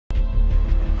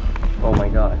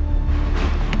god.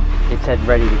 It said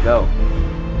ready to go.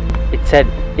 It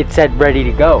said ready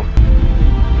to go.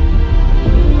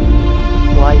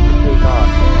 Flight to take off.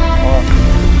 Oh.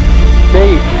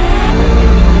 Mate.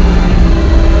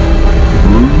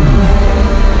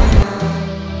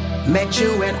 Met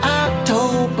you in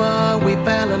October, we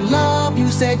fell in love. You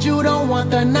said you don't want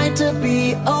the night to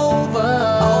be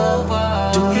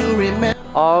over. Do you remember?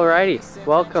 Alrighty,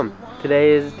 welcome.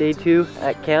 Today is day 2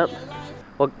 at camp.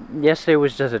 Well, yesterday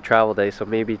was just a travel day, so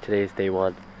maybe today's day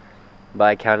 1. But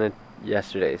I counted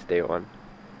yesterday's day 1.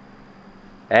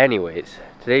 Anyways,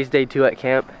 today's day 2 at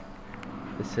camp.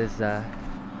 This is the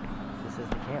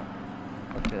camp.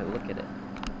 Look at it.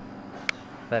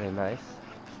 Very nice.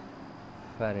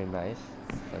 Very nice.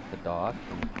 Like the dock,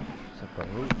 and some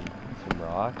boat, and some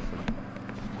rocks, and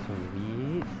some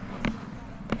weeds,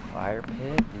 fire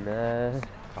pit, and a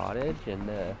cottage, and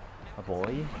a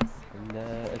boy, and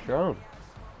a drone.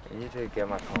 I need to get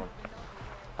my phone.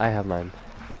 I have mine.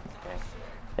 Okay.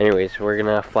 Anyways, we're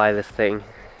gonna fly this thing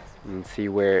and see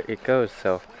where it goes.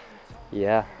 So,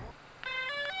 yeah.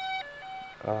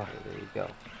 Oh, there you go.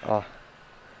 Oh,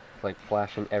 it's like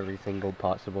flashing every single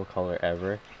possible color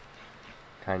ever.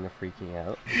 Kind of freaking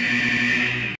out.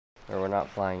 Or we're not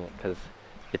flying it because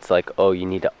it's like, oh, you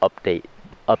need to update.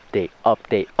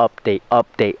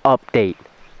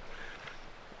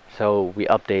 So we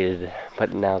updated,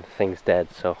 but now the thing's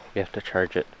dead, so we have to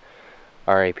charge it.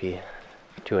 RIP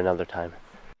to another time.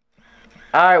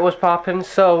 Alright, what's poppin'?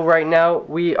 So right now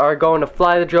we are going to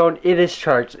fly the drone. It is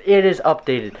charged, it is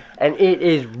updated, and it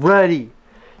is ready.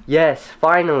 Yes,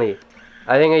 finally.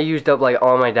 I think I used up like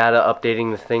all my data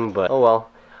updating this thing, but oh well.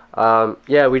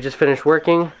 Yeah, we just finished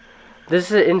working. This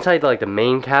is inside like the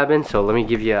main cabin, so let me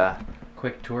give you a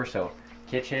quick tour. So,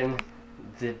 kitchen,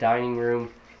 the dining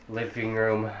room, living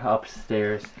room,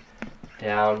 upstairs,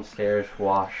 downstairs,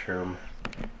 washroom.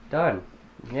 Done.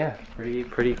 Yeah,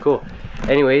 pretty cool.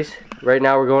 Anyways, right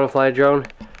now we're going to fly a drone.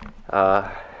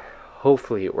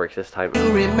 Hopefully it works this time.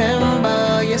 You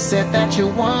remember you said that you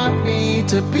want me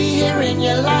to be here in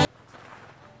your life.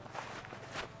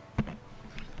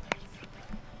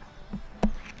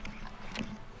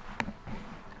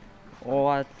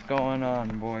 What's going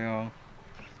on, boyo?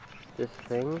 This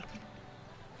thing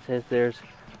says there's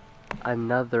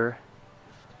another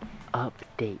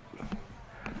update.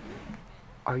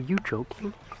 Are you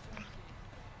joking?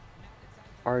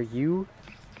 Are you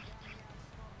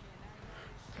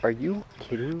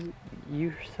kidding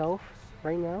yourself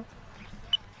right now?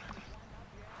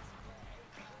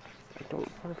 I don't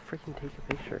want to freaking take a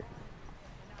picture.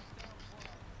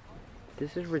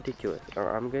 This is ridiculous.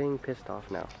 Or I'm getting pissed off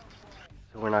now.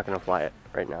 So we're not gonna fly it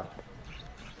right now.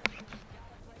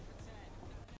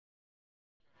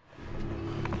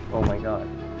 Oh my god.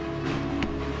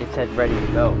 It said ready to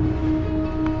go.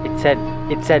 It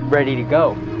said ready to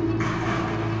go.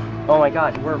 Oh my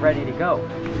god, we're ready to go.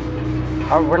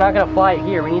 We're not gonna fly it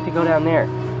here, we need to go down there.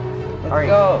 Let's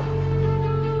go.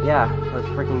 Yeah, let's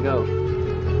freaking go.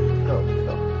 Let's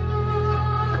go.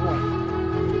 Come on.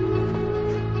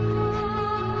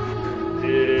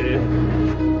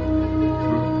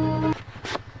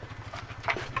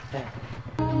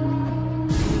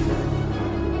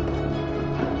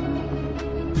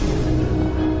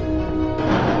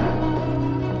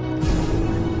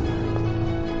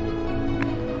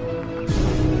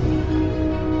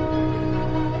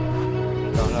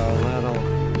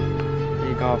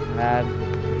 Off, man.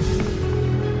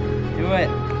 Do it.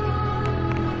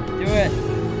 Do it.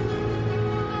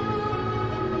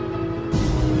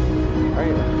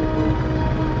 Alright, let's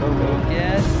go.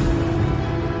 Focus.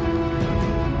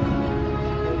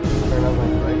 Turn up my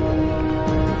right.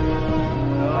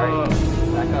 Alright,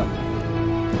 back up.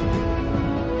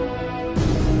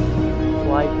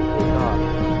 Fly to take off.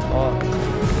 Oh.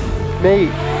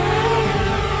 Mate!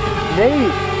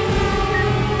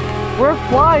 We're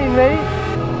flying, mate!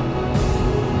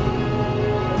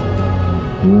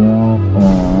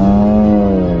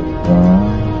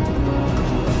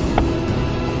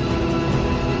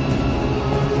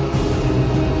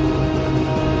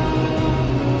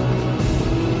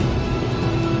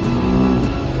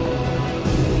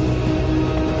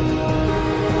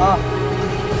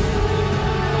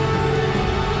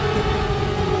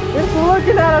 It's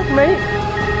looking at us, mate!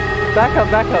 Back up.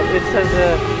 It says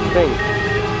thing.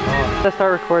 Let's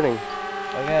start recording.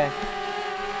 Okay.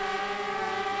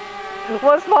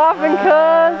 What's poppin',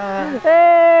 cuz?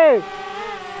 Hey!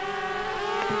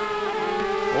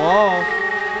 Whoa.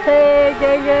 Hey,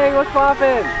 gang, what's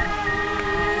poppin'?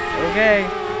 Okay.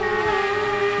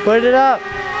 Put it up.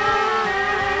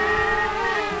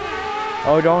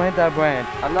 Oh, don't hit that branch.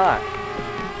 I'm not.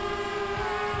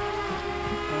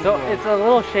 So it's a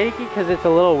little shaky because it's a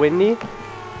little windy.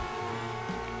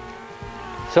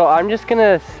 So I'm just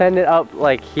gonna send it up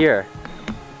like here.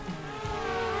 Like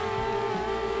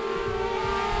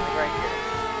right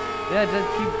here. Yeah, just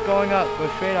keep going up. Go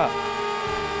straight up.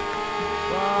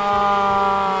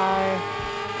 Bye.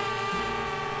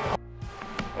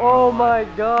 Oh my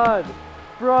god,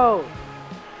 bro!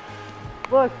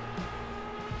 Look.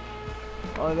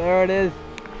 Oh, there it is.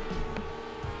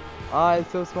 Ah,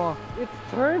 it's so small. It's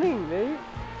turning, mate.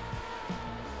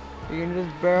 You can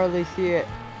just barely see it.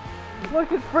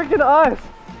 Look, it's freaking us.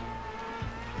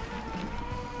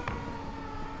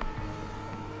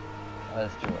 Oh,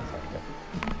 that's true. That's not good.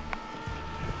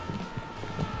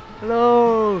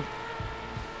 Hello.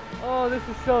 Oh, this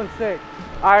is so sick.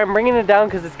 Alright, I'm bringing it down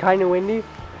because it's kind of windy.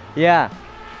 Yeah.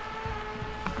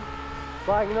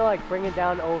 So I'm gonna like bring it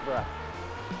down over us.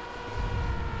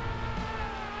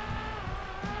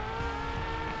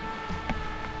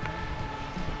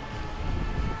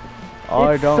 Oh,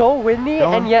 It's so windy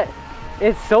and yet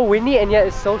it's so windy and yet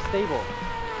it's so stable.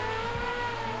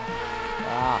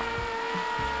 Ah.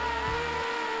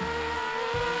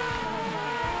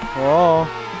 Whoa.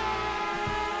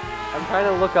 I'm trying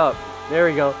to look up. There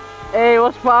we go. Hey,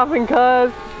 what's poppin',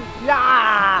 cuz?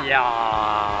 Yeah!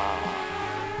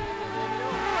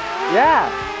 Yeah!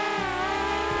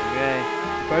 Okay.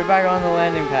 Put it back on the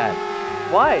landing pad.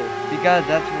 Why? Because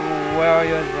that's where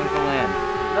you're supposed to land.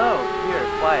 No, here,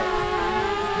 fly it.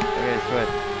 Okay,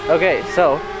 switch. Okay,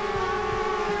 so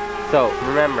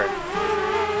remember.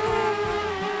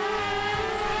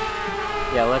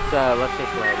 Yeah, let's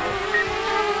just land it.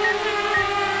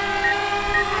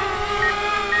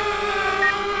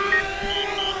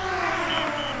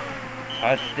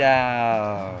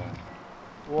 Touchdown.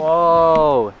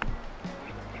 Whoa!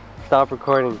 Stop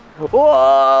recording.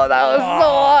 Whoa, that was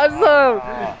so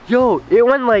awesome! Yo, it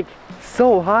went like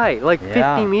so high, like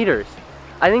 50 meters.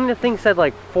 I think the thing said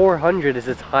like 400 is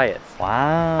its highest.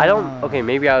 Wow. I don't, okay,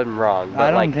 maybe I'm wrong, but I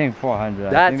don't like, think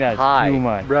 400. that's, I think that's high. too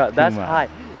much. Bruh, that's much. high.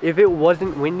 If it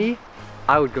wasn't windy,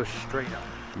 I would go straight up.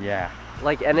 Yeah.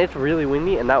 Like, and it's really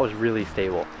windy and that was really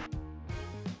stable.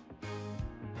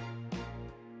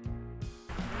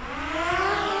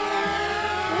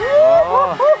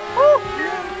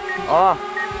 Oh.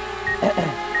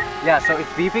 Yeah, so it's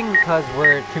beeping because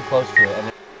we're too close to it.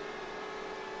 And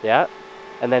yeah,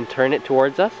 and then turn it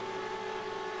towards us.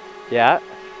 Yeah,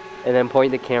 and then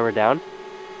point the camera down.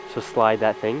 So slide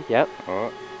that thing. Yep.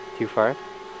 Oh. Too far.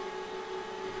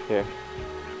 Here.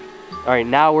 All right,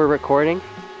 now we're recording.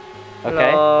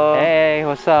 Okay. Hello. Hey,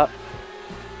 what's up?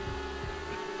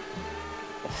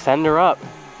 Send her up.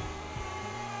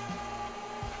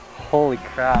 Holy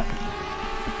crap.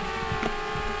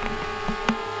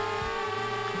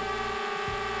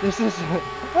 This is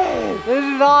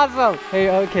awesome. Hey,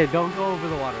 okay, don't go over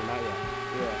the water, not yet.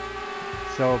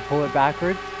 Yeah. So pull it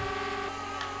backwards.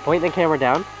 Point the camera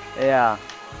down. Yeah.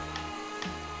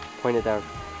 Point it down.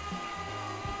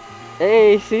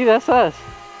 Hey, see, that's us.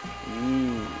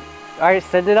 Alright,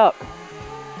 send it up.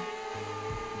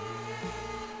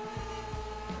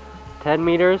 10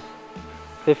 meters,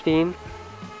 15,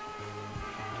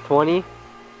 20,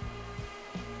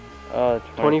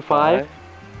 25.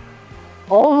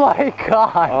 Oh my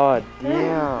god! Oh,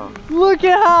 damn. Look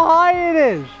at how high it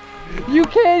is! You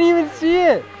can't even see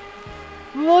it!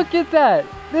 Look at that!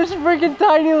 This freaking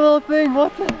tiny little thing,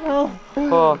 what the hell?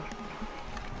 Oh.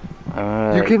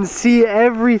 You can see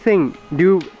everything.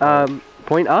 Do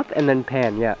point up and then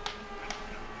pan, yeah.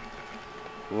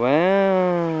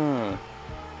 Wow.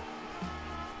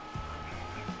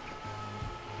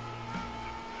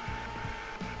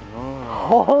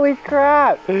 Oh. Holy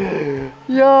crap!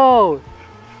 Yo!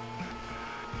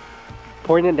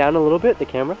 Point it down a little bit, the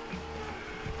camera.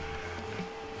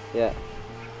 Yeah.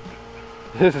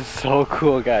 This is so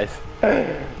cool, guys.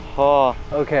 Oh,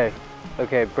 okay.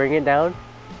 Okay, bring it down.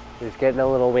 It's getting a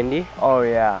little windy. Oh,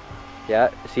 yeah.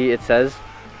 Yeah, see, it says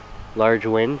large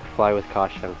wind, fly with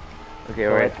caution. Okay,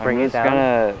 So wait. let's bring I'm it just down.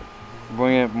 gonna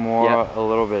bring it more Yep. a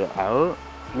little bit out.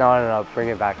 No, bring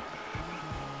it back.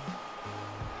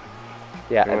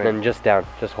 Yeah, Okay, and then just down.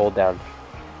 Just hold down.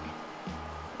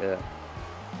 Yeah.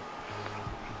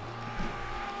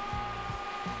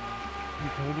 You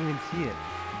can't even see it.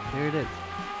 There it is.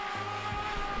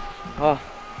 Oh.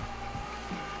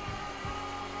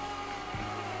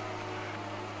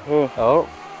 Oh.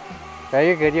 No,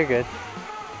 you're good, you're good.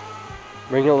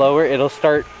 Bring it lower, it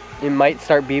might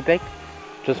start beeping.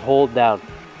 Just hold down.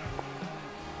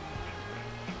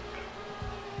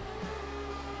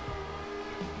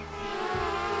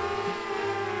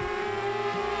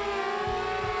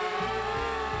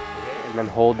 And then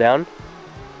hold down.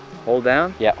 Hold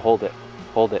down? Yeah, hold it.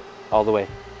 Hold it. All the way.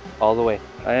 All the way.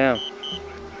 I am.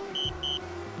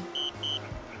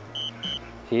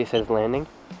 See, it says landing.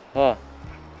 Huh.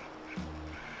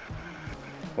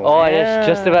 Oh, and it's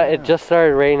just about, it just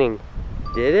started raining.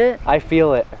 Did it? I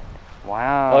feel it.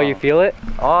 Wow. Oh, you feel it?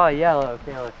 Oh, yeah.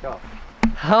 Okay, let's go.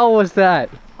 How was that?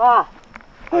 Ah,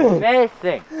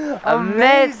 amazing.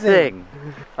 Amazing.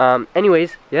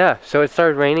 Anyways, yeah, so it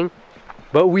started raining,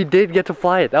 but we did get to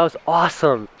fly it. That was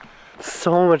awesome.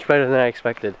 So much better than I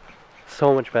expected.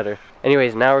 So much better.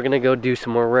 Anyways, now we're gonna go do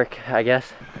some more work, I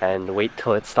guess, and wait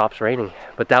till it stops raining.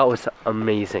 But that was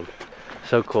amazing.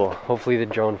 So cool. Hopefully the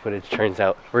drone footage turns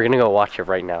out. We're gonna go watch it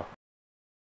right now.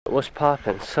 What's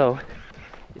poppin'? So,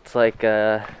 it's like,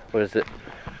 what is it?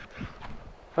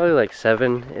 Probably like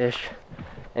 7-ish.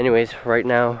 Anyways, right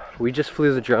now, we just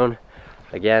flew the drone.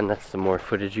 Again, that's the more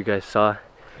footage you guys saw.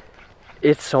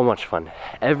 It's so much fun.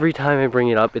 Every time I bring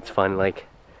it up, it's fun. Like,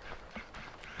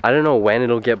 I don't know when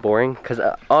it'll get boring, because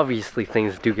obviously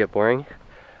things do get boring.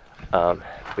 But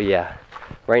yeah,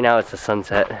 right now it's the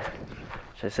sunset.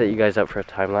 Should I set you guys up for a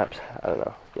time lapse? I don't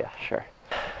know. Yeah, sure.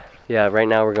 Yeah, right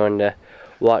now we're going to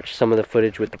watch some of the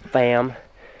footage with the fam,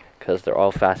 because they're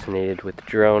all fascinated with the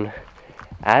drone,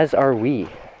 as are we.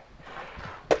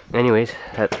 Anyways,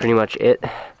 that's pretty much it.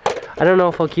 I don't know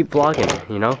if I'll keep vlogging,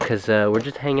 you know, because we're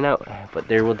just hanging out, but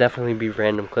there will definitely be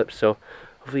random clips, so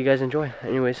hopefully you guys enjoy.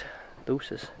 Anyways,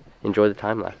 deuces. Enjoy the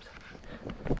time lapse.